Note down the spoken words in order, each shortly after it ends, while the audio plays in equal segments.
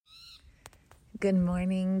Good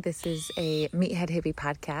morning. This is a Meathead Hippie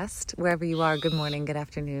podcast. Wherever you are, good morning, good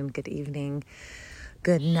afternoon, good evening,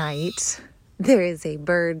 good night. There is a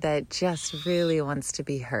bird that just really wants to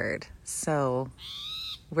be heard. So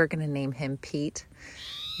we're going to name him Pete.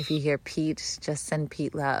 If you hear Pete, just send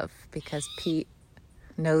Pete love because Pete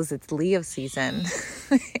knows it's Leo season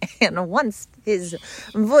and wants his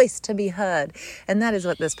voice to be heard. And that is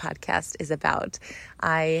what this podcast is about.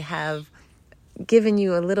 I have given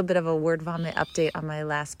you a little bit of a word vomit update on my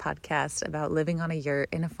last podcast about living on a yurt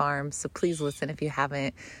in a farm. So please listen if you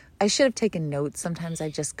haven't. I should have taken notes. Sometimes I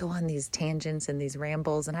just go on these tangents and these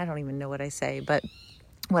rambles and I don't even know what I say. But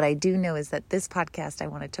what I do know is that this podcast, I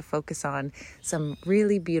wanted to focus on some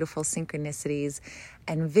really beautiful synchronicities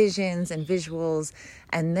and visions and visuals,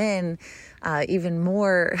 and then even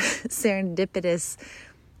more serendipitous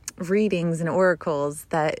readings and oracles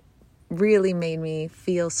that really made me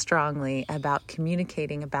feel strongly about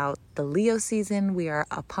communicating about the Leo season we are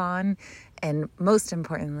upon, and most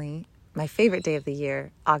importantly, my favorite day of the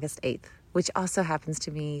year, August 8th, which also happens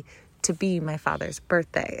to be my father's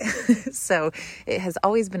birthday. So it has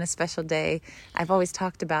always been a special day. I've always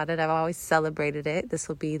talked about it. I've always celebrated it. This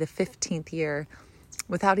will be the 15th year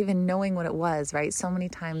without even knowing what it was, right? So many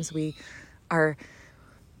times we are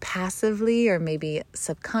passively or maybe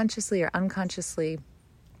subconsciously or unconsciously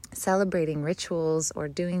celebrating rituals or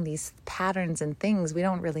doing these patterns and things. We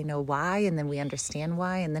don't really know why, and then we understand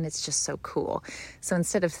why, and then it's just so cool. So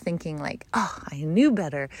instead of thinking like, oh, I knew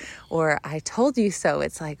better, or I told you so,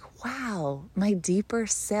 it's like, wow, my deeper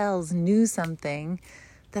selves knew something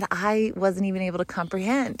that I wasn't even able to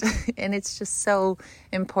comprehend. And it's just so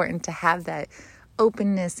important to have that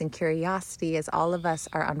openness and curiosity as all of us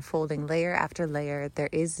are unfolding layer after layer. There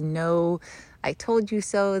is no, I told you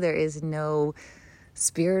so. There is no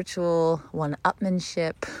spiritual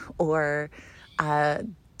one-upmanship or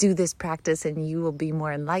do this practice and you will be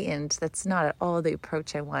more enlightened. That's not at all the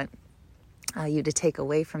approach I want you to take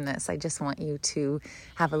away from this. I just want you to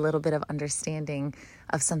have a little bit of understanding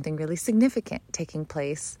of something really significant taking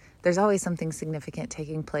place. There's always something significant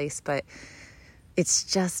taking place, but it's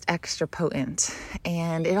just extra potent.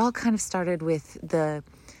 And it all kind of started with the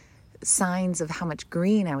signs of how much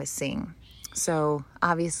green I was seeing. So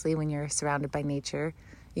obviously when you're surrounded by nature,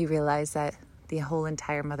 you realize that the whole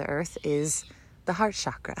entire Mother Earth is the heart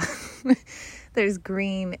chakra. There's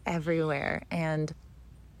green everywhere. And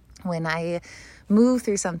when I move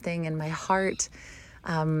through something and my heart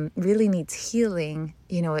really needs healing,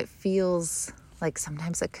 it feels like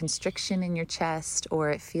sometimes a constriction in your chest, or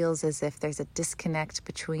it feels as if there's a disconnect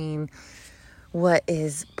between what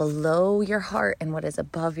is below your heart and what is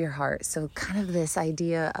above your heart. So kind of this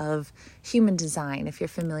idea of human design, if you're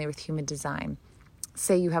familiar with human design.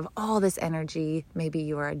 Say you have all this energy, maybe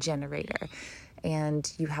you are a generator, and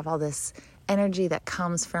you have all this energy that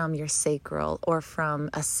comes from your sacral or from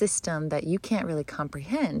a system that you can't really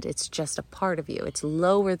comprehend. It's just a part of you. It's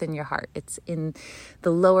lower than your heart. It's in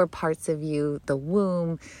the lower parts of you, the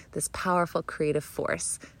womb, this powerful creative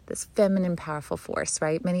force, this feminine powerful force,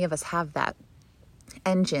 right? Many of us have that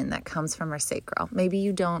engine that comes from our sacral. Maybe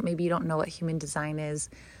you don't know what human design is.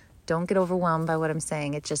 Don't get overwhelmed by what I'm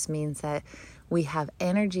saying. It just means that we have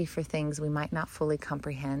energy for things we might not fully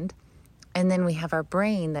comprehend. And then we have our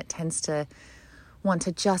brain that tends to want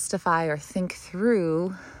to justify or think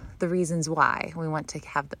through the reasons why. We want to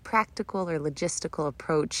have the practical or logistical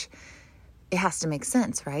approach. It has to make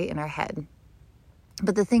sense, right, in our head.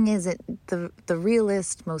 But the thing is that the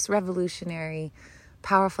realist, most revolutionary,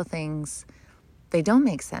 powerful things, they don't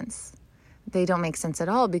make sense. They don't make sense at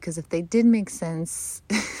all, because if they did make sense,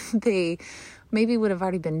 they maybe would have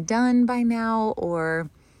already been done by now, or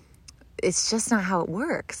it's just not how it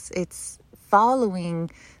works. It's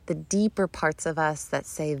following the deeper parts of us that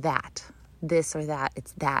say that, this or that,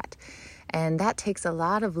 it's that. And that takes a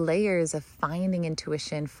lot of layers of finding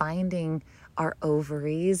intuition, finding our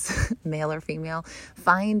ovaries, male or female,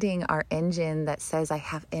 finding our engine that says, I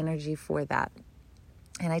have energy for that.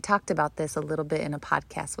 And I talked about this a little bit in a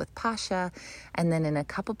podcast with Pasha, and then in a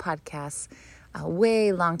couple podcasts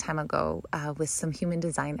way long time ago with some human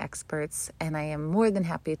design experts. And I am more than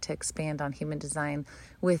happy to expand on human design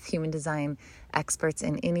with human design experts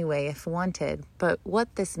in any way if wanted. But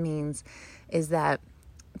what this means is that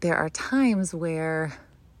there are times where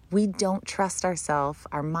we don't trust ourselves,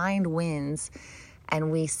 our mind wins, and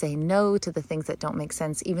we say no to the things that don't make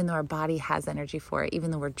sense, even though our body has energy for it, even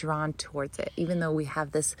though we're drawn towards it, even though we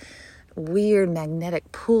have this weird magnetic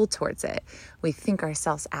pull towards it. We think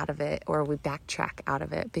ourselves out of it, or we backtrack out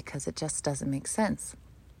of it because it just doesn't make sense.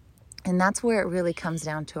 And that's where it really comes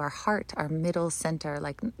down to our heart, our middle center.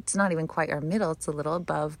 Like, it's not even quite our middle, it's a little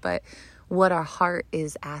above, but what our heart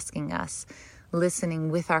is asking us, listening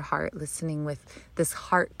with our heart, listening with this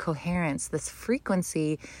heart coherence, this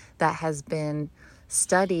frequency that has been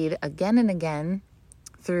studied again and again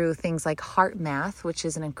through things like heart math, which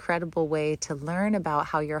is an incredible way to learn about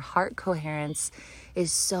how your heart coherence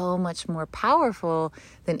is so much more powerful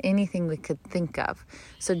than anything we could think of.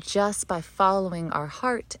 So just by following our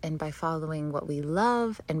heart and by following what we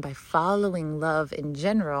love and by following love in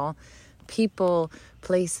general, people,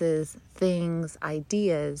 places, things,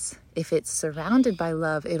 ideas, if it's surrounded by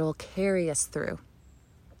love, it'll carry us through.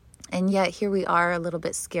 And yet here we are a little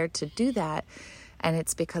bit scared to do that. And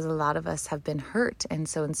it's because a lot of us have been hurt. And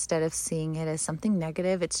so instead of seeing it as something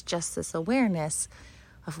negative, it's just this awareness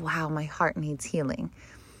of, wow, my heart needs healing.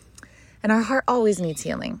 And our heart always needs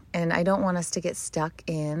healing. And I don't want us to get stuck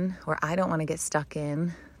in, or I don't want to get stuck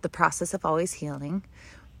in the process of always healing,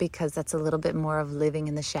 because that's a little bit more of living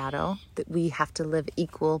in the shadow, that we have to live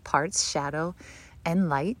equal parts shadow and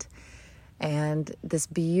light. And this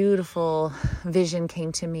beautiful vision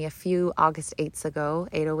came to me a few August 8ths ago,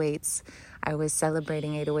 808s. I was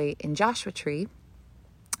celebrating 808 in Joshua Tree.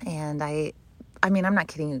 And I mean, I'm not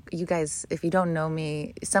kidding you. You guys, if you don't know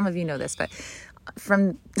me, some of you know this, but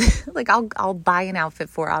from like, I'll buy an outfit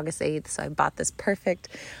for August 8th. So I bought this perfect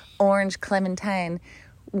orange clementine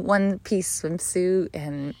one-piece swimsuit,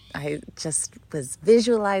 and I just was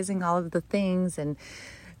visualizing all of the things. And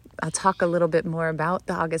I'll talk a little bit more about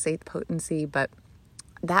the August 8th potency, but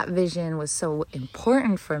that vision was so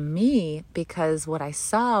important for me because what I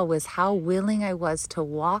saw was how willing I was to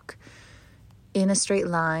walk in a straight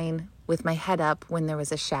line with my head up when there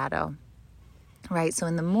was a shadow, right? So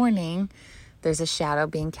in the morning, there's a shadow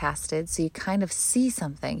being casted, so you kind of see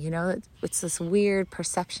something, you know, it's this weird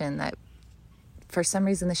perception that for some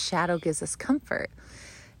reason the shadow gives us comfort.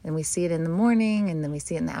 And we see it in the morning and then we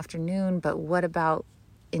see it in the afternoon, but what about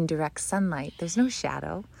in direct sunlight? There's no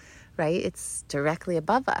shadow, right? It's directly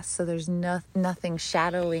above us. So there's nothing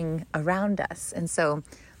shadowing around us. And so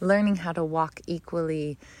learning how to walk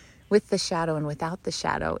equally with the shadow and without the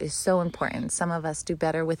shadow is so important. Some of us do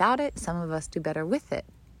better without it. Some of us do better with it.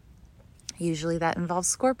 Usually that involves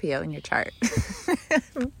Scorpio in your chart.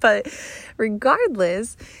 But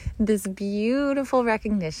regardless, this beautiful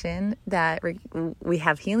recognition that we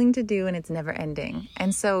have healing to do and it's never ending.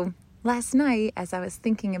 And so last night, as I was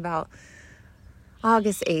thinking about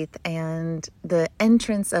August 8th and the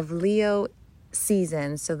entrance of Leo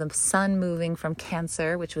season, so the sun moving from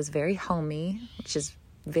Cancer, which was very homey, which is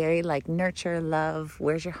very like nurture, love,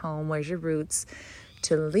 where's your home, where's your roots,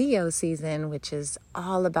 to Leo season, which is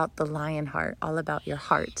all about the lion heart, all about your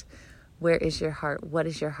heart. Where is your heart? What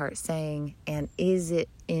is your heart saying? And is it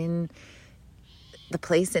in the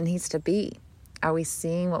place it needs to be? Are we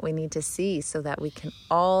seeing what we need to see so that we can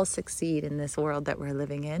all succeed in this world that we're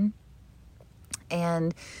living in?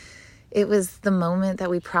 And it was the moment that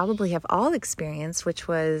we probably have all experienced, which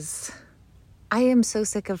was, I am so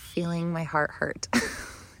sick of feeling my heart hurt.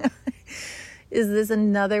 Is this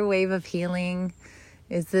another wave of healing?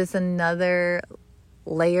 Is this another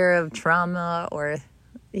layer of trauma or,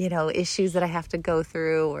 you know, issues that I have to go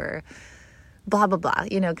through or blah, blah, blah,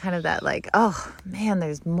 you know, kind of that like, oh man,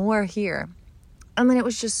 there's more here. And then it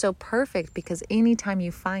was just so perfect because anytime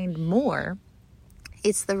you find more,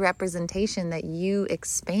 it's the representation that you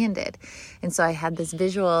expanded. And so I had this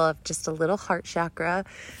visual of just a little heart chakra,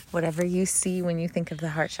 whatever you see when you think of the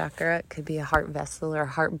heart chakra. It could be a heart vessel or a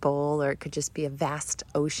heart bowl, or it could just be a vast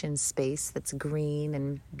ocean space that's green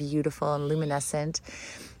and beautiful and luminescent.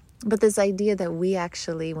 But this idea that we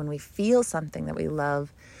actually, when we feel something that we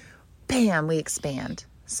love, bam, we expand.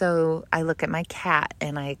 So I look at my cat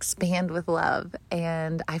and I expand with love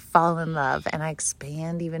and I fall in love and I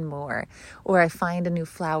expand even more. Or I find a new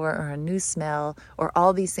flower or a new smell or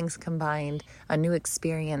all these things combined, a new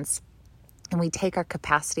experience. And we take our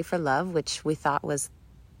capacity for love, which we thought was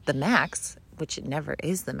the max, which it never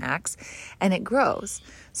is the max, and it grows.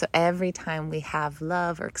 So every time we have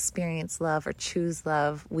love or experience love or choose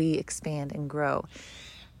love, we expand and grow.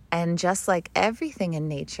 And just like everything in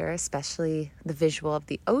nature, especially the visual of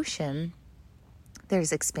the ocean,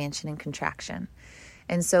 there's expansion and contraction.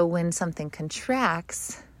 And so when something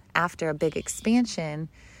contracts after a big expansion,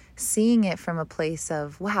 seeing it from a place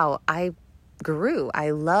of, wow, I grew.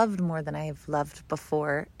 I loved more than I have loved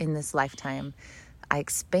before in this lifetime. I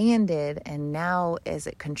expanded, and now as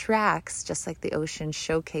it contracts, just like the ocean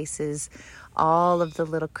showcases all of the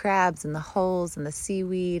little crabs and the holes and the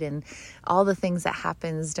seaweed and all the things that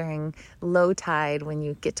happens during low tide when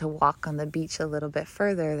you get to walk on the beach a little bit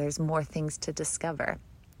further, there's more things to discover.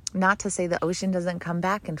 Not to say the ocean doesn't come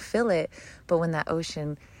back and fill it, but when that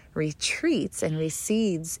ocean retreats and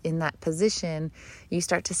recedes in that position, you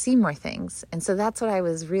start to see more things. And so that's what I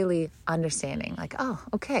was really understanding. Like, oh,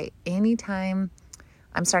 okay, anytime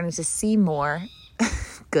I'm starting to see more,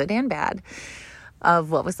 good and bad,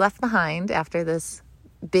 of what was left behind after this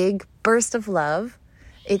big burst of love,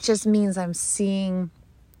 it just means I'm seeing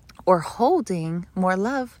or holding more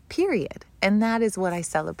love, period. And that is what I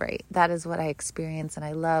celebrate. That is what I experience and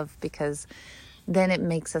I love, because then it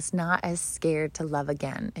makes us not as scared to love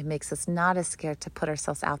again. It makes us not as scared to put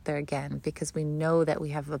ourselves out there again, because we know that we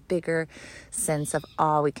have a bigger sense of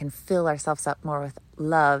awe. We can fill ourselves up more with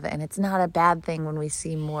love. And it's not a bad thing when we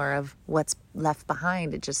see more of what's left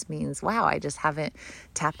behind. It just means, wow, I just haven't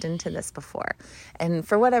tapped into this before. And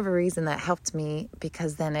for whatever reason, that helped me,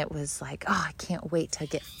 because then it was like, oh, I can't wait to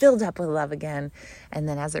get filled up with love again. And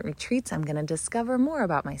then as it retreats, I'm going to discover more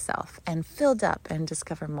about myself and filled up and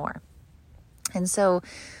discover more. And so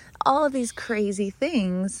all of these crazy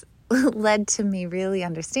things led to me really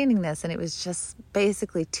understanding this. And it was just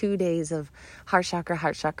basically 2 days of heart chakra,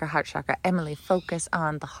 heart chakra, heart chakra. Emily, focus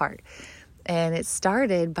on the heart. And it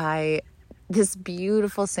started by this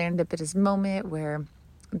beautiful serendipitous moment where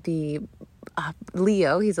the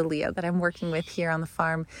Leo, he's a Leo that I'm working with here on the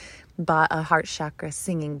farm, bought a heart chakra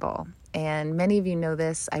singing bowl. And many of you know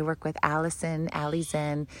this. I work with Allison, Ali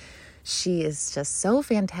Zen. She is just so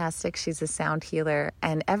fantastic. She's a sound healer.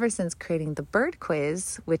 And ever since creating the Bird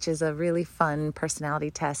Quiz, which is a really fun personality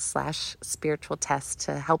test / spiritual test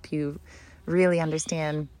to help you really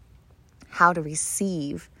understand how to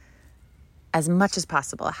receive as much as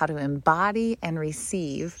possible, how to embody and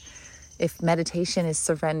receive. If meditation is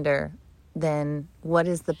surrender, then what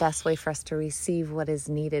is the best way for us to receive what is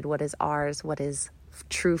needed, what is ours, what is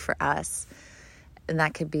true for us? And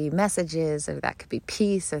that could be messages, or that could be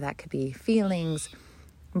peace, or that could be feelings.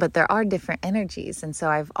 But there are different energies. And so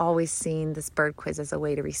I've always seen this Bird Quiz as a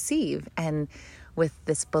way to receive. And with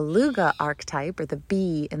this beluga archetype, or the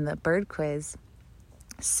bee in the Bird Quiz,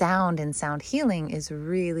 sound and sound healing is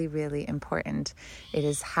really, really important. It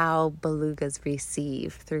is how belugas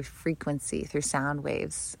receive, through frequency, through sound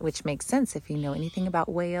waves, which makes sense if you know anything about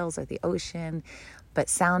whales or the ocean. But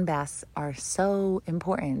sound baths are so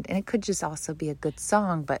important. And it could just also be a good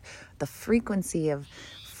song, but the frequency of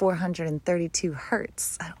 432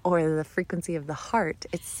 hertz, or the frequency of the heart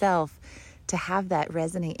itself, to have that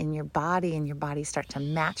resonate in your body, and your body start to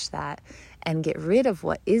match that and get rid of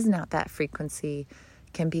what is not that frequency,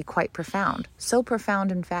 can be quite profound. So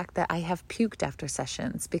profound, in fact, that I have puked after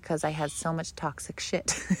sessions because I had so much toxic shit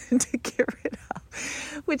to get rid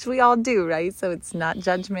of, which we all do, right? So it's not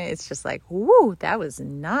judgment. It's just like, whoo, that was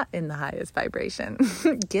not in the highest vibration.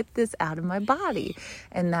 Get this out of my body.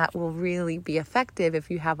 And that will really be effective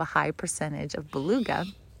if you have a high percentage of beluga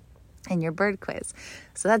in your Bird Quiz.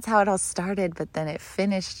 So that's how it all started. But then it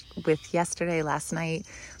finished with last night,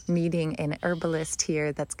 meeting an herbalist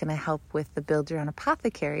here that's going to help with the Build Your Own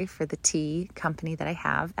Apothecary for the tea company that I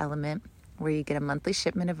have, Element, where you get a monthly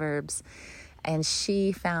shipment of herbs. And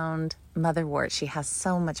she found motherwort. She has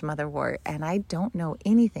so much motherwort, and I don't know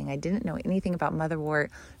anything. I didn't know anything about motherwort,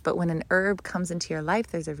 but when an herb comes into your life,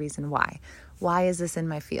 there's a reason why. Why is this in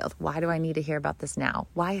my field? Why do I need to hear about this now?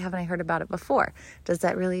 Why haven't I heard about it before? Does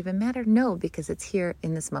that really even matter? No, because it's here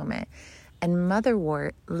in this moment. And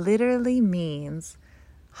motherwort literally means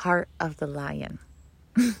heart of the lion.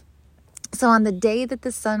 So on the day that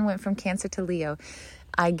the sun went from Cancer to Leo,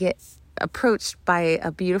 I get approached by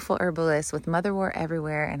a beautiful herbalist with motherwort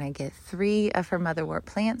everywhere, and I get 3 of her motherwort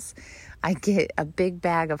plants. I get a big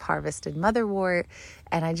bag of harvested motherwort,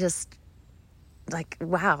 and I just like,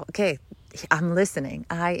 wow, okay, I'm listening.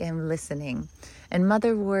 I am listening. And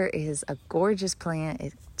motherwort is a gorgeous plant.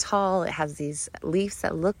 It's tall. It has these leaves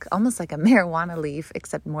that look almost like a marijuana leaf,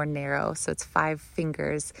 except more narrow. So it's 5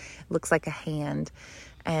 fingers. It looks like a hand.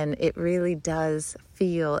 And it really does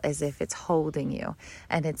feel as if it's holding you.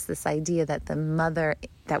 And it's this idea that the mother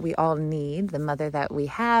that we all need, the mother that we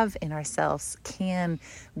have in ourselves, can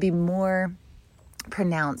be more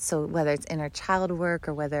pronounced. So whether it's inner child work,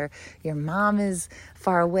 or whether your mom is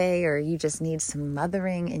far away, or you just need some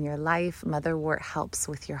mothering in your life, motherwort helps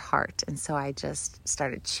with your heart. And so I just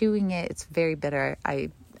started chewing it. It's very bitter.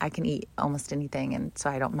 I can eat almost anything, and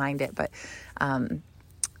so I don't mind it. But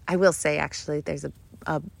I will say, actually, there's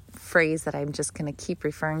a phrase that I'm just going to keep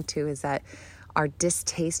referring to, is that our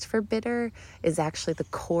distaste for bitter is actually the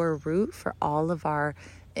core root for all of our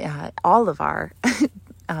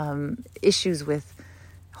issues with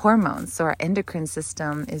hormones. So our endocrine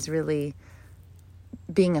system is really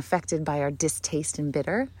being affected by our distaste in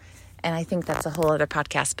bitter. And I think that's a whole other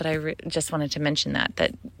podcast, but I just wanted to mention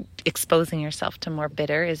that exposing yourself to more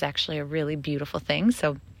bitter is actually a really beautiful thing.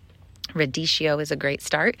 So Radicchio is a great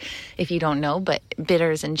start if you don't know, but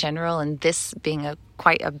bitters in general, and this being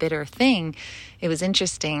quite a bitter thing, it was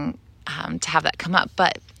interesting to have that come up.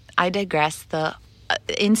 But I digress. The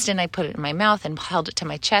instant I put it in my mouth and held it to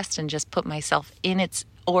my chest and just put myself in its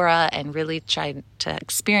aura and really tried to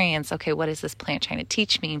experience, okay, what is this plant trying to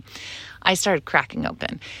teach me? I started cracking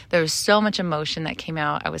open. There was so much emotion that came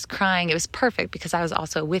out. I was crying. It was perfect because I was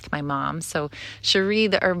also with my mom. So Cherie,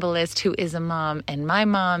 the herbalist, who is a mom, and my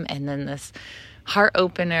mom, and then this heart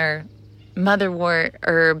opener, motherwort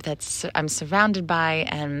herb I'm surrounded by,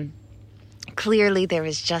 and clearly there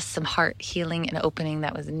was just some heart healing and opening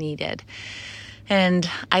that was needed. And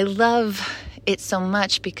I love it so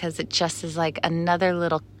much because it just is like another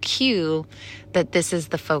little cue that this is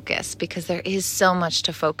the focus, because there is so much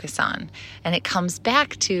to focus on. And it comes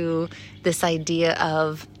back to this idea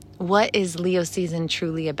of what is Leo season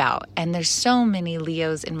truly about? And there's so many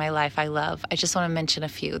Leos in my life I love. I just want to mention a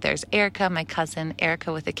few. There's Erica, my cousin,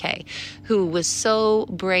 Erica with a K, who was so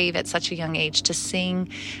brave at such a young age to sing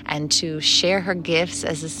and to share her gifts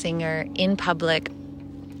as a singer in public.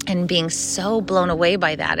 And being so blown away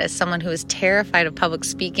by that, as someone who is terrified of public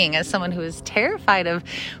speaking, as someone who is terrified of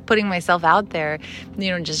putting myself out there,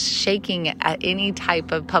 just shaking at any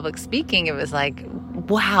type of public speaking. It was like,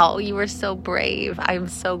 wow, you were so brave. I'm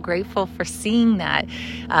so grateful for seeing that.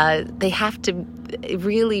 They have to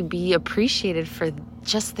really be appreciated for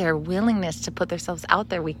just their willingness to put themselves out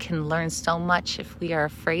there. We can learn so much if we are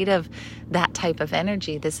afraid of that type of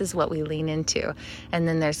energy. This is what we lean into. And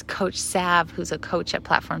then there's Coach Sav, who's a coach at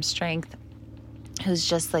Platform Strength, who's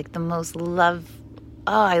just like the most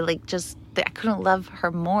I couldn't love her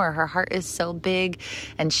more. Her heart is so big,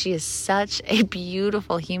 and she is such a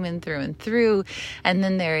beautiful human through and through. And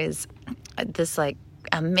then there is this like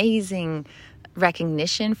amazing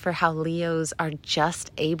recognition for how Leos are just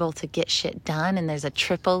able to get shit done. And there's a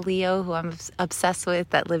triple Leo who I'm obsessed with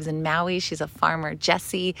that lives in Maui. She's a farmer,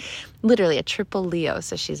 Jessie, literally a triple Leo.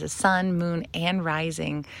 So she's a sun, moon, and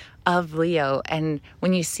rising of Leo. And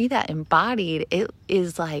when you see that embodied, it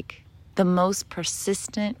is like the most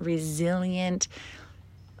persistent, resilient,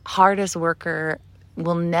 hardest worker,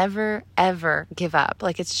 will never, ever give up.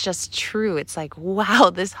 Like, it's just true. It's like, wow,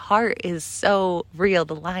 this heart is so real.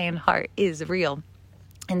 The lion heart is real.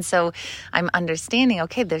 And so I'm understanding,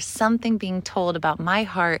 okay, there's something being told about my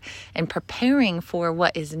heart and preparing for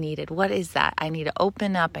what is needed. What is that? I need to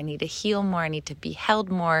open up. I need to heal more. I need to be held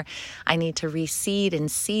more. I need to reseed and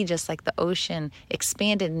see, just like the ocean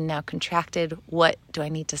expanded and now contracted. What do I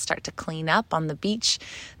need to start to clean up on the beach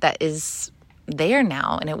that is there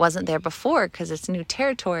now and it wasn't there before because it's new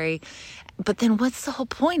territory? But then what's the whole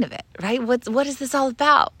point of it, right? What is this all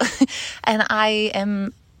about? And I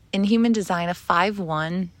am in human design a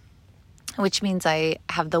 5-1, which means I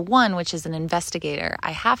have the 1, which is an investigator.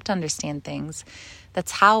 I have to understand things.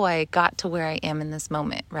 That's how I got to where I am in this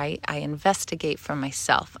moment, right? I investigate for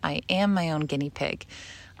myself. I am my own guinea pig.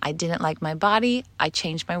 I didn't like my body. I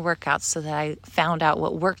changed my workouts so that I found out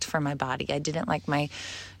what worked for my body. I didn't like my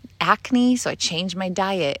acne, so I changed my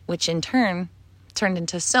diet, which in turn turned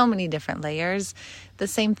into so many different layers. The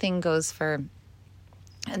same thing goes for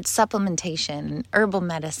supplementation and herbal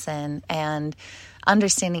medicine and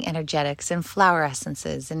understanding energetics and flower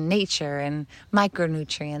essences and nature and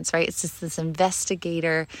micronutrients, right? It's just this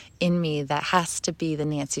investigator in me that has to be the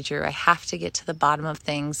Nancy Drew. I have to get to the bottom of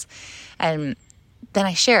things. And then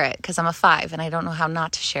I share it because I'm a 5 and I don't know how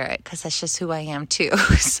not to share it because that's just who I am too.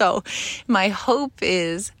 So my hope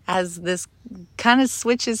is, as this kind of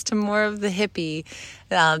switches to more of the hippie,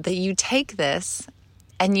 that you take this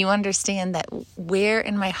and you understand that where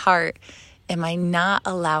in my heart am I not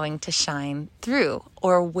allowing to shine through?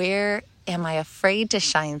 Or where am I afraid to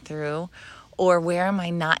shine through? Or where am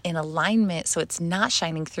I not in alignment so it's not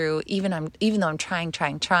shining through even though I'm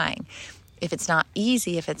trying? If it's not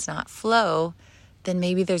easy, if it's not flow, then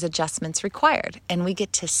maybe there's adjustments required. And we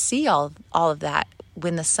get to see all of that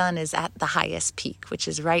when the sun is at the highest peak, which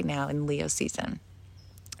is right now in Leo season.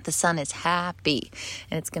 The sun is happy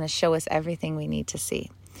and it's going to show us everything we need to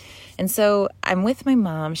see. And so I'm with my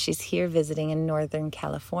mom. She's here visiting in Northern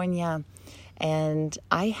California. And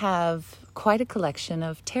I have quite a collection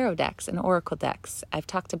of tarot decks and oracle decks. I've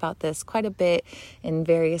talked about this quite a bit in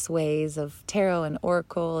various ways of tarot and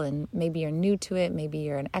oracle. And maybe you're new to it. Maybe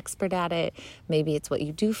you're an expert at it. Maybe it's what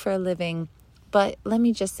you do for a living. But let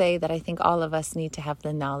me just say that I think all of us need to have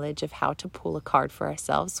the knowledge of how to pull a card for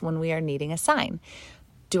ourselves when we are needing a sign.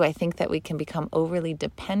 Do I think that we can become overly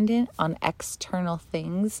dependent on external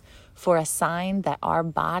things for a sign that our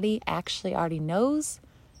body actually already knows?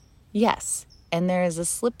 Yes. And there is a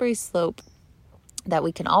slippery slope that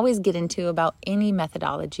we can always get into about any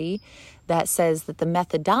methodology that says that the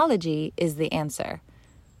methodology is the answer,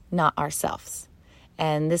 not ourselves.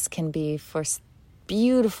 And this can be for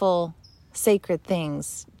beautiful, sacred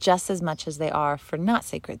things just as much as they are for not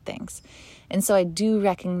sacred things. And so I do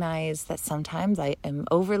recognize that sometimes I am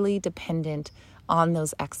overly dependent on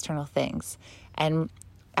those external things. And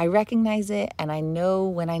I recognize it, and I know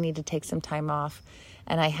when I need to take some time off.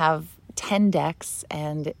 And I have 10 decks,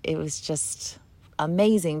 and it was just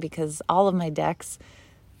amazing because all of my decks,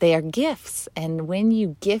 they are gifts. And when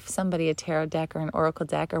you gift somebody a tarot deck or an oracle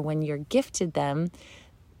deck, or when you're gifted them,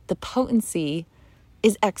 the potency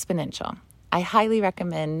is exponential. I highly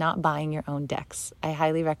recommend not buying your own decks. I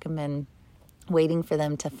highly recommend waiting for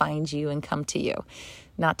them to find you and come to you.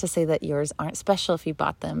 Not to say that yours aren't special if you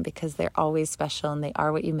bought them, because they're always special and they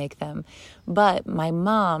are what you make them. But my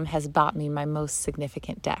mom has bought me my most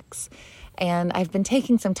significant decks. And I've been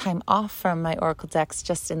taking some time off from my oracle decks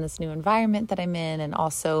just in this new environment that I'm in, and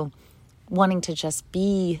also wanting to just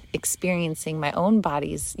be experiencing my own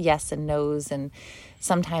body's yes and no's. And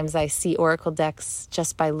sometimes I see oracle decks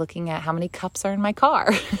just by looking at how many cups are in my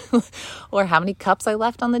car or how many cups I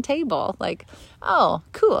left on the table. Like, oh,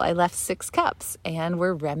 cool, I left 6 cups, and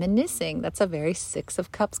we're reminiscing. That's a very 6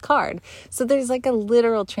 of cups card. So there's like a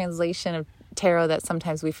literal translation of tarot that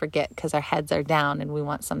sometimes we forget because our heads are down and we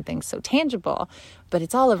want something so tangible, but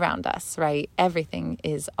it's all around us, right? Everything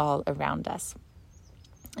is all around us.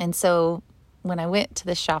 And so when I went to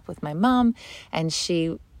the shop with my mom and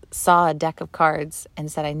she saw a deck of cards and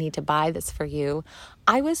said, I need to buy this for you,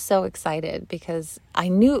 I was so excited because I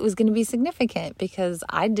knew it was going to be significant, because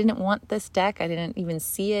I didn't want this deck. I didn't even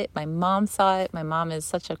see it. My mom saw it. My mom is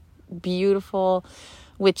such a beautiful,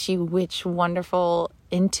 witchy, wonderful,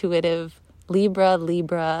 intuitive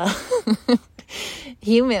Libra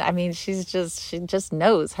human. I mean, she just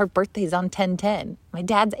knows. Her birthday's on 10/10. My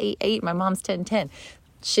dad's 8/8. My mom's 10/10.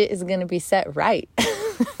 Shit is going to be set right.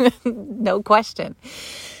 No question.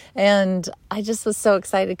 And I just was so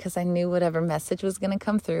excited because I knew whatever message was going to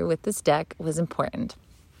come through with this deck was important.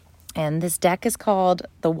 And this deck is called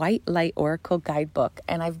the White Light Oracle Guidebook.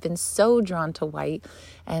 And I've been so drawn to white,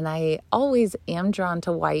 and I always am drawn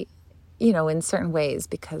to white, in certain ways,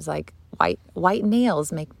 because like white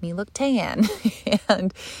nails make me look tan.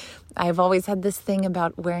 And I've always had this thing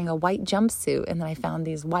about wearing a white jumpsuit, and then I found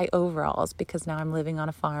these white overalls because now I'm living on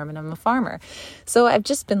a farm and I'm a farmer. So I've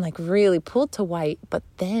just been like really pulled to white. But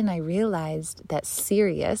then I realized that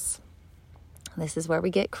Sirius, this is where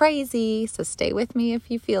we get crazy, so stay with me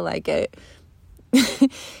if you feel like it.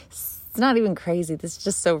 It's not even crazy. This is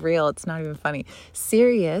just so real. It's not even funny.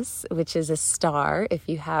 Sirius, which is a star, if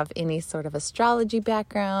you have any sort of astrology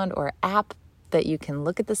background or app that you can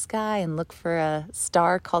look at the sky and look for a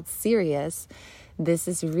star called Sirius, this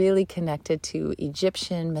is really connected to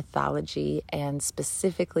Egyptian mythology and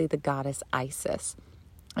specifically the goddess Isis.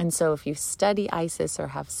 And so if you study Isis or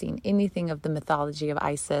have seen anything of the mythology of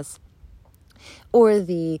Isis, or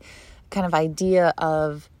the kind of idea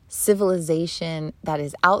of civilization that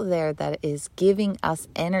is out there that is giving us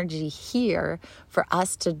energy here for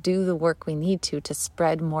us to do the work we need to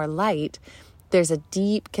spread more light, there's a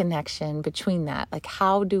deep connection between that. Like,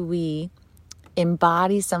 how do we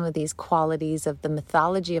embody some of these qualities of the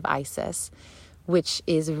mythology of Isis, which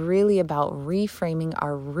is really about reframing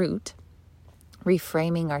our root,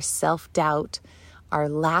 reframing our self-doubt, our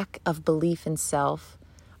lack of belief in self,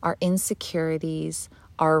 our insecurities,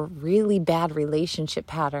 our really bad relationship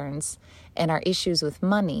patterns, and our issues with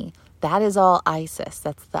money. That is all Isis.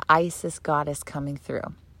 That's the Isis goddess coming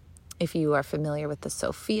through. If you are familiar with the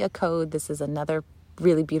Sophia Code, this is another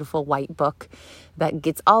really beautiful white book that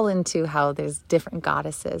gets all into how there's different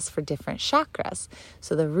goddesses for different chakras.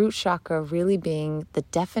 So the root chakra really being the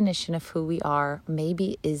definition of who we are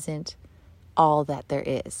maybe isn't all that there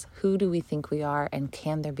is. Who do we think we are, and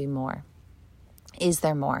can there be more? Is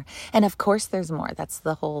there more? And of course there's more. That's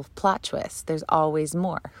the whole plot twist. There's always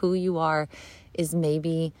more. Who you are is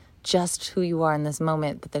maybe just who you are in this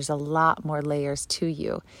moment, but there's a lot more layers to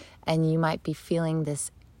you. And you might be feeling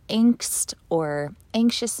this angst or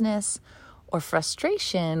anxiousness or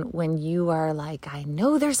frustration when you are like, I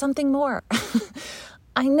know there's something more.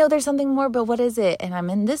 I know there's something more, but what is it? And I'm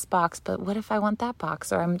in this box, but what if I want that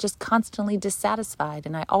box? Or I'm just constantly dissatisfied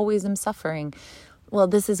and I always am suffering. Well,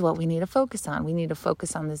 this is what we need to focus on. We need to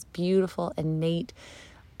focus on this beautiful, innate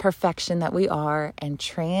perfection that we are, and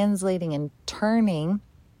translating and turning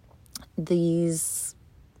these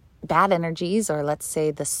bad energies, or let's say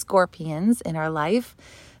the scorpions in our life,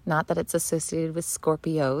 not that it's associated with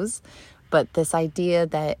Scorpios, but this idea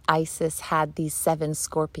that Isis had these 7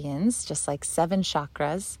 scorpions, just like 7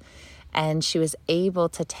 chakras, And she was able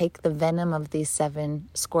to take the venom of these 7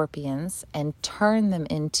 scorpions and turn them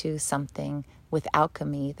into something with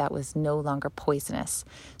alchemy that was no longer poisonous.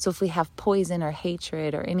 So if we have poison or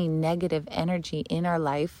hatred or any negative energy in our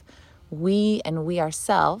life, we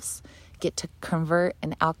ourselves get to convert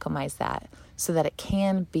and alchemize that so that it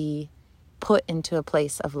can be put into a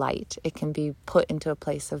place of light. It can be put into a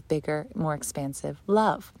place of bigger, more expansive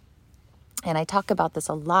love. And I talk about this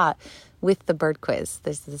a lot with the bird quiz.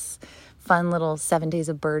 There's this fun little 7 days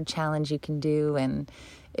of bird challenge you can do. And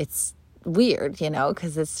it's weird,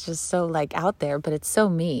 because it's just so like out there, but it's so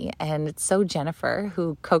me. And it's so Jennifer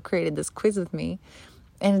who co-created this quiz with me.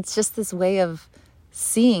 And it's just this way of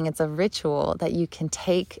seeing. It's a ritual that you can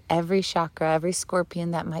take every chakra, every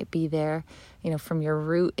scorpion that might be there. From your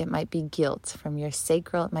root, it might be guilt. From your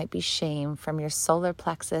sacral, it might be shame. From your solar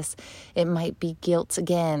plexus, it might be guilt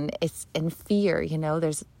again. It's in fear.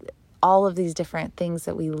 There's all of these different things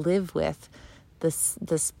that we live with. This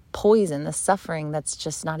poison, this suffering that's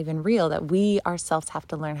just not even real, that we ourselves have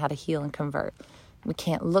to learn how to heal and convert. We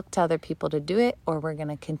can't look to other people to do it, or we're going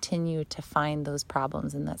to continue to find those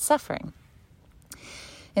problems and that suffering.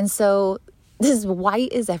 And so this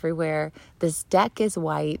white is everywhere. This deck is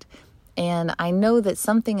white. And I know that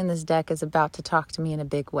something in this deck is about to talk to me in a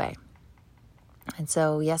big way. And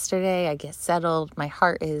so yesterday I get settled. My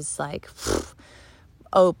heart is like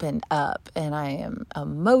opened up and I am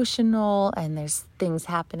emotional and there's things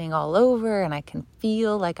happening all over and I can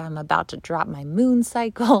feel like I'm about to drop my moon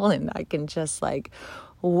cycle and I can just like,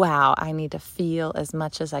 wow, I need to feel as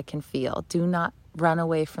much as I can feel. Do not run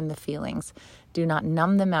away from the feelings. Do not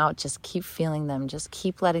numb them out. Just keep feeling them. Just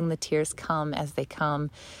keep letting the tears come as they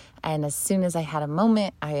come. And as soon as I had a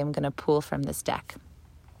moment, I am going to pull from this deck.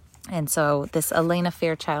 And so this Elena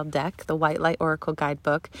Fairchild deck, the White Light Oracle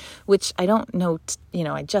Guidebook, which I don't know,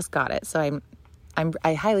 I just got it. So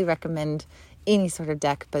I highly recommend any sort of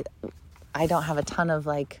deck, but I don't have a ton of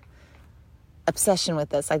obsession with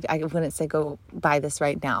this. I wouldn't say go buy this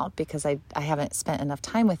right now because I haven't spent enough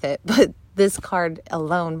time with it, but this card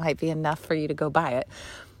alone might be enough for you to go buy it.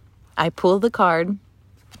 I pulled the card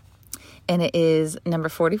and it is number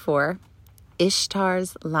 44,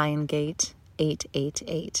 Ishtar's Lion Gate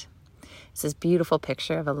 888. It's this beautiful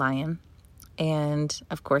picture of a lion. And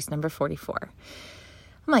of course, number 44.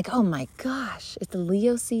 I'm like, oh my gosh, it's the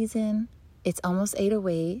Leo season. It's almost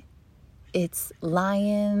 8:08. It's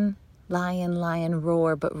lion,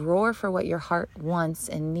 roar, but roar for what your heart wants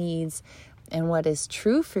and needs and what is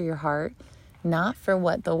true for your heart, not for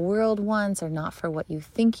what the world wants or not for what you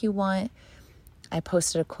think you want. I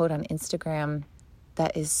posted a quote on Instagram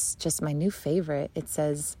that is just my new favorite. It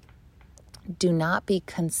says, do not be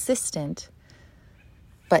consistent,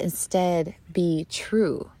 but instead be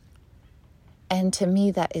true. And to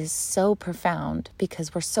me, that is so profound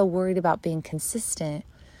because we're so worried about being consistent.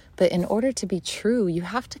 But in order to be true, you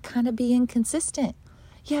have to kind of be inconsistent.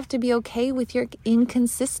 You have to be okay with your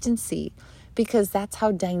inconsistency because that's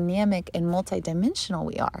how dynamic and multidimensional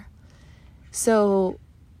we are. So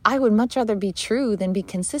I would much rather be true than be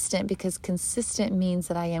consistent because consistent means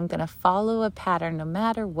that I am going to follow a pattern no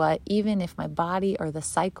matter what, even if my body or the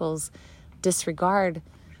cycles disregard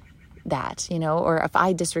that, or if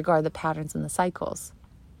I disregard the patterns and the cycles.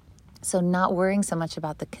 So not worrying so much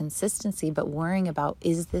about the consistency, but worrying about,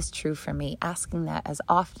 is this true for me? Asking that as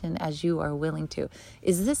often as you are willing to.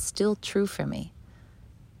 Is this still true for me?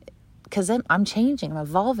 Because I'm changing, I'm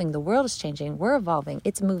evolving. The world is changing. We're evolving.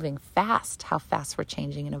 It's moving fast, how fast we're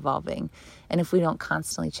changing and evolving. And if we don't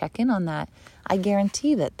constantly check in on that, I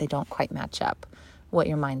guarantee that they don't quite match up what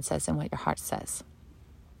your mind says and what your heart says.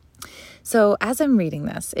 So as I'm reading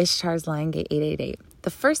this, Ishtar's Lion Gate 888, the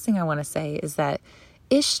first thing I want to say is that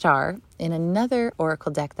Ishtar, in another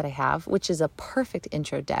oracle deck that I have, which is a perfect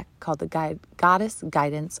intro deck called the Goddess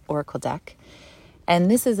Guidance Oracle Deck.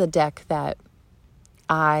 And this is a deck that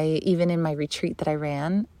even in my retreat that I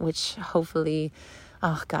ran, which hopefully,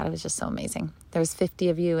 oh God, it was just so amazing. There was 50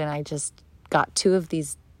 of you and I just got 2 of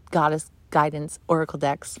these Goddess Guidance Oracle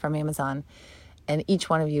decks from Amazon and each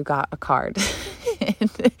one of you got a card.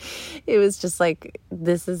 And it was just like,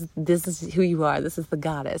 this is who you are. This is the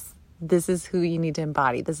goddess. This is who you need to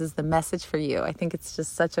embody. This is the message for you. I think it's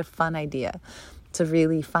just such a fun idea to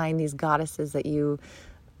really find these goddesses that you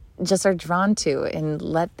just are drawn to and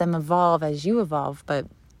let them evolve as you evolve. But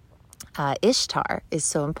Ishtar is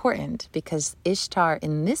so important because Ishtar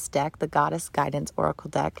in this deck, the Goddess Guidance Oracle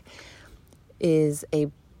deck, is a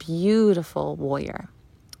beautiful warrior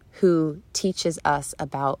who teaches us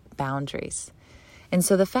about boundaries. And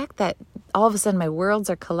so the fact that all of a sudden my worlds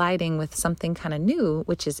are colliding with something kind of new,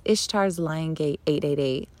 which is Ishtar's Lion Gate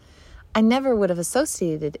 888, I never would have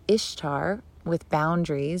associated Ishtar with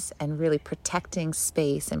boundaries and really protecting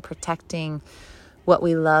space and protecting what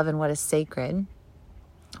we love and what is sacred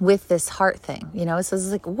with this heart thing. So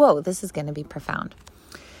it's like, whoa, this is going to be profound.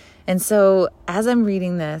 And so as I'm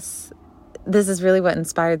reading this is really what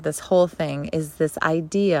inspired this whole thing, is this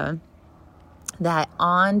idea that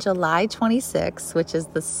on July 26th, which is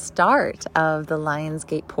the start of the Lion's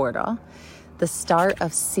Gate portal, the start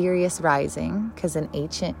of Sirius rising, because in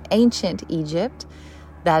ancient Egypt,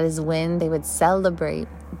 that is when they would celebrate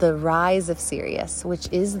the rise of Sirius, which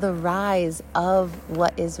is the rise of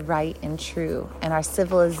what is right and true, and our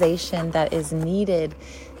civilization that is needed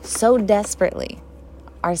so desperately.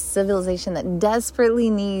 Our civilization that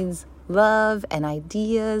desperately needs love and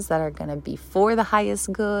ideas that are going to be for the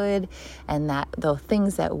highest good, and that the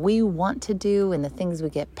things that we want to do and the things we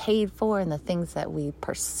get paid for and the things that we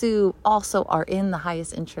pursue also are in the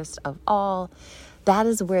highest interest of all. That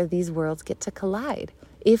is where these worlds get to collide,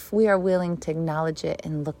 if we are willing to acknowledge it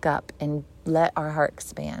and look up and let our heart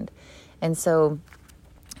expand. And so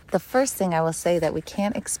the first thing I will say, that we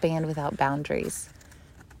can't expand without boundaries.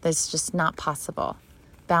 That's just not possible.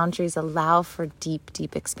 Boundaries allow for deep,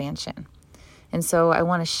 deep expansion. And so I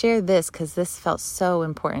want to share this because this felt so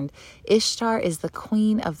important. Ishtar is the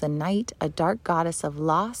queen of the night, a dark goddess of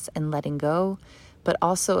loss and letting go, but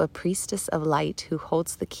also a priestess of light who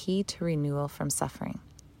holds the key to renewal from suffering.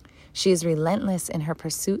 She is relentless in her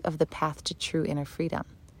pursuit of the path to true inner freedom.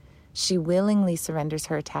 She willingly surrenders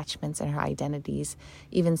her attachments and her identities,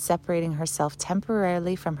 even separating herself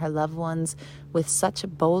temporarily from her loved ones with such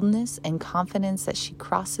boldness and confidence that she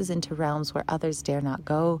crosses into realms where others dare not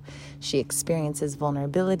go. She experiences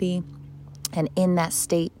vulnerability, and in that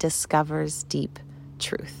state discovers deep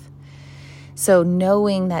truth. So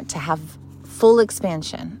knowing that to have full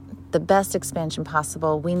expansion, the best expansion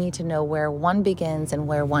possible, we need to know where one begins and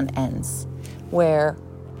where one ends, where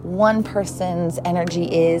one person's energy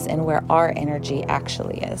is and where our energy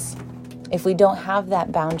actually is. If we don't have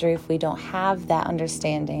that boundary, if we don't have that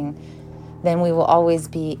understanding, then we will always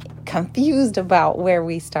be confused about where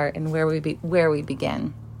we start and where we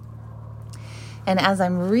begin. And as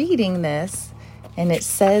I'm reading this, and it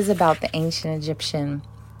says about the ancient Egyptian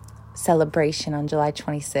celebration on July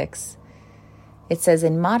 26th, it says,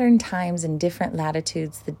 in modern times in different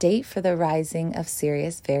latitudes, the date for the rising of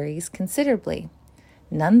Sirius varies considerably.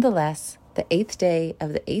 Nonetheless, the 8th day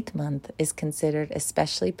of the 8th month is considered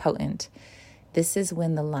especially potent. This is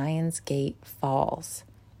when the Lion's Gate falls.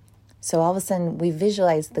 So all of a sudden we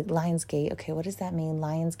visualize the Lion's Gate. Okay, what does that mean?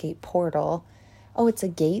 Lion's Gate portal. Oh, it's a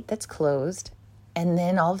gate that's closed, and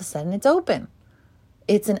then all of a sudden it's open.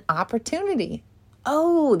 It's an opportunity.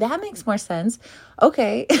 Oh, that makes more sense.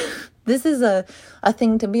 Okay, this is a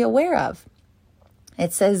thing to be aware of.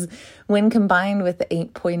 It says, when combined with the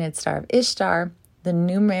 8-pointed star of Ishtar, the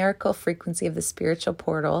numerical frequency of the spiritual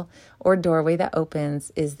portal or doorway that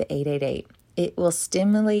opens is the 888. It will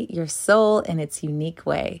stimulate your soul in its unique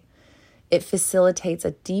way. It facilitates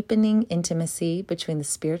a deepening intimacy between the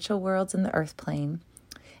spiritual worlds and the earth plane,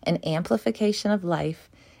 an amplification of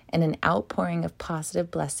life, and an outpouring of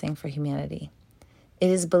positive blessing for humanity.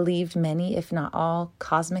 It is believed many, if not all,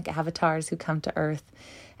 cosmic avatars who come to earth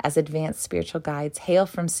as advanced spiritual guides hail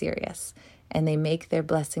from Sirius, and they make their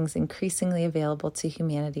blessings increasingly available to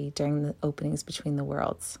humanity during the openings between the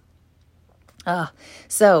worlds.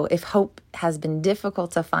 So if hope has been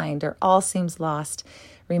difficult to find or all seems lost,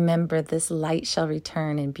 remember this light shall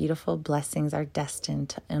return and beautiful blessings are destined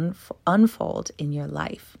to unfold in your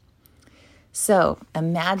life. So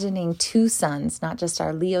imagining two suns, not just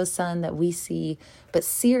our Leo sun that we see, but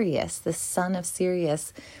Sirius, the sun of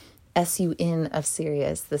Sirius, S-U-N of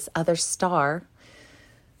Sirius, this other star.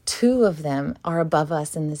 Two of them are above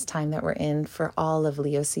us in this time that we're in for all of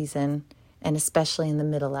Leo season, and especially in the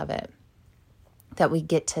middle of it. That we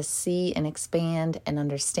get to see and expand and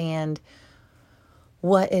understand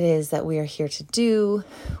what it is that we are here to do,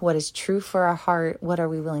 what is true for our heart, what are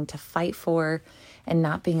we willing to fight for, and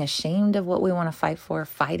not being ashamed of what we want to fight for,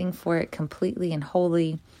 fighting for it completely and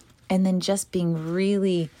wholly, and then just being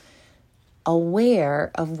really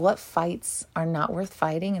aware of what fights are not worth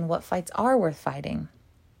fighting and what fights are worth fighting.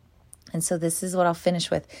 And so this is what I'll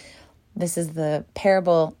finish with. This is the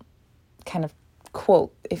parable kind of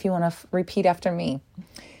quote, if you want to repeat after me,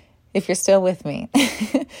 if you're still with me.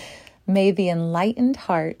 May the enlightened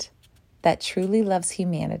heart that truly loves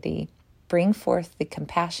humanity bring forth the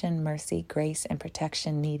compassion, mercy, grace, and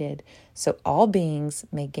protection needed so all beings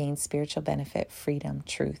may gain spiritual benefit, freedom,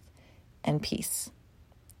 truth, and peace.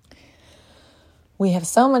 We have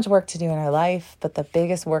so much work to do in our life, but the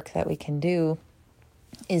biggest work that we can do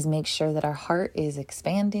is make sure that our heart is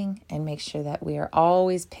expanding and make sure that we are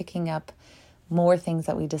always picking up more things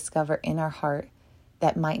that we discover in our heart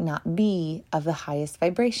that might not be of the highest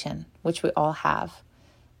vibration, which we all have.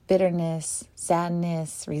 Bitterness,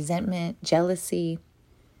 sadness, resentment, jealousy,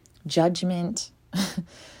 judgment,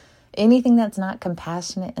 anything that's not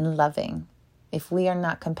compassionate and loving. If we are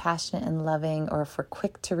not compassionate and loving, or if we're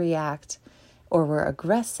quick to react, or we're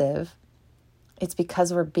aggressive, it's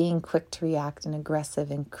because we're being quick to react and aggressive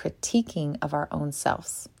and critiquing of our own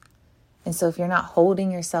selves. And so if you're not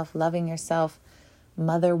holding yourself, loving yourself,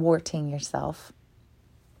 motherworting yourself,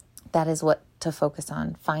 that is what to focus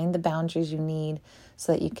on. Find the boundaries you need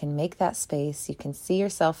so that you can make that space. You can see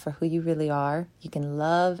yourself for who you really are. You can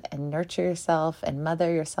love and nurture yourself and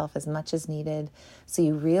mother yourself as much as needed. So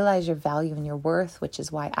you realize your value and your worth, which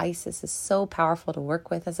is why Isis is so powerful to work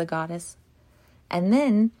with as a goddess. And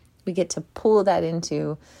then we get to pull that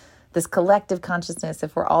into this collective consciousness.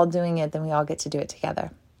 If we're all doing it, then we all get to do it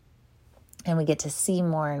together. And we get to see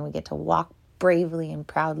more, and we get to walk bravely and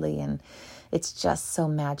proudly. And it's just so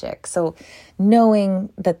magic. So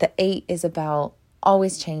knowing that the 8 is about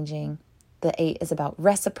always changing, the 8 is about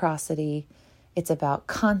reciprocity. It's about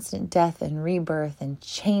constant death and rebirth and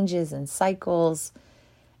changes and cycles,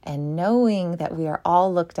 and knowing that we are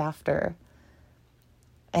all looked after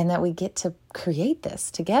and that we get to create this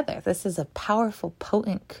together. This is a powerful,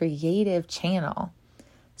 potent, creative channel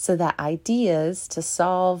so that ideas to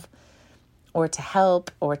solve or to help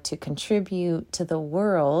or to contribute to the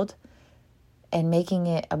world and making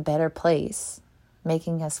it a better place,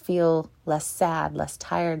 making us feel less sad, less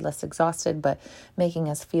tired, less exhausted, but making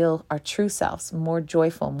us feel our true selves, more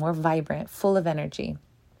joyful, more vibrant, full of energy,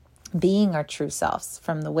 being our true selves,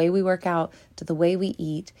 from the way we work out to the way we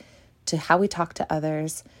eat, to how we talk to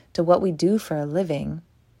others, to what we do for a living.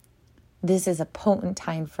 This is a potent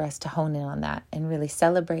time for us to hone in on that and really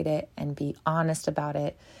celebrate it and be honest about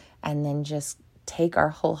it, and then just take our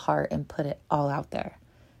whole heart and put it all out there,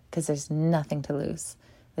 because there's nothing to lose.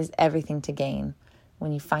 There's everything to gain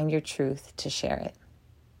when you find your truth to share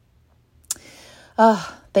it.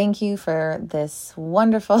 Oh, thank you for this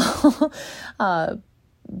wonderful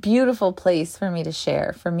beautiful place for me to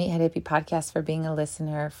share, for Meathead Hippie Podcast, for being a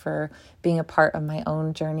listener, for being a part of my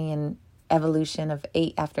own journey and evolution of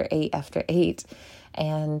 8 after 8 after 8.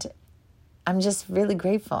 And I'm just really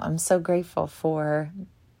grateful. I'm so grateful for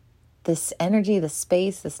this energy, this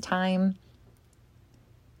space, this time.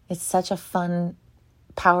 It's such a fun,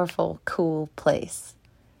 powerful, cool place.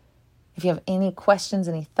 If you have any questions,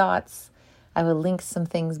 any thoughts, I will link some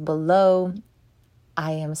things below.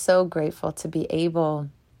 I am so grateful to be able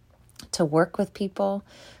to work with people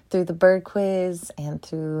through the bird quiz and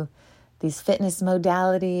through these fitness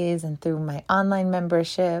modalities and through my online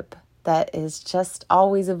membership that is just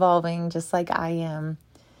always evolving, just like I am,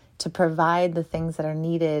 to provide the things that are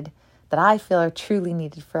needed, that I feel are truly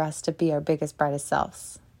needed for us to be our biggest, brightest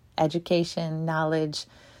selves. Education, knowledge,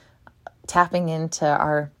 tapping into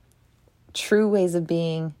our true ways of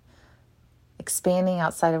being, expanding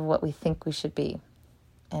outside of what we think we should be.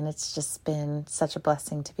 And it's just been such a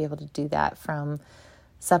blessing to be able to do that, from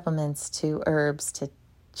supplements to herbs to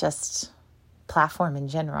just platform in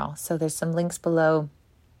general. So there's some links below.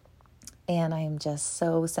 And I am just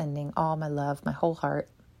so sending all my love, my whole heart.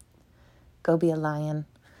 Go be a lion.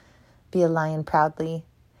 Be a lion proudly.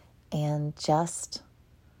 And just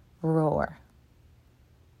roar.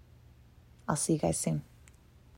 I'll see you guys soon.